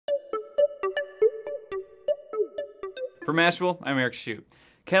For Mashable, I'm Eric Shute.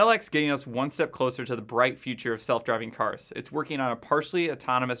 Cadillac's getting us one step closer to the bright future of self-driving cars. It's working on a partially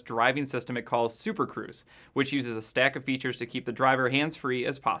autonomous driving system it calls Super Cruise, which uses a stack of features to keep the driver hands-free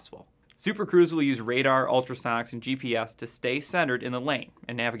as possible. Super Cruise will use radar, ultrasonics, and GPS to stay centered in the lane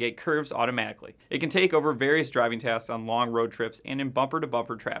and navigate curves automatically. It can take over various driving tasks on long road trips and in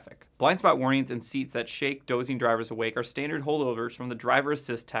bumper-to-bumper traffic. Blind spot warnings and seats that shake dozing drivers awake are standard holdovers from the driver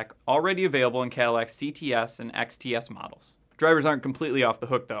assist tech already available in Cadillac's CTS and XTS models. Drivers aren't completely off the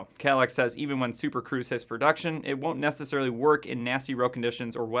hook though. Cadillac says even when Super Cruise hits production, it won't necessarily work in nasty road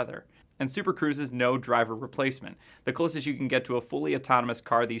conditions or weather. And Super Cruise is no driver replacement. The closest you can get to a fully autonomous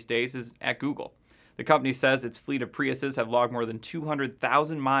car these days is at Google. The company says its fleet of Priuses have logged more than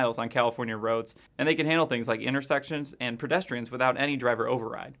 200,000 miles on California roads, and they can handle things like intersections and pedestrians without any driver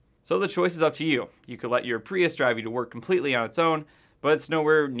override. So the choice is up to you. You could let your Prius drive you to work completely on its own, but it's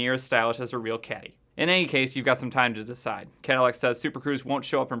nowhere near as stylish as a real Caddy. In any case, you've got some time to decide. Cadillac says Super Cruise won't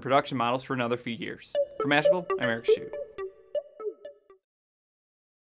show up in production models for another few years. For Mashable, I'm Eric Shute.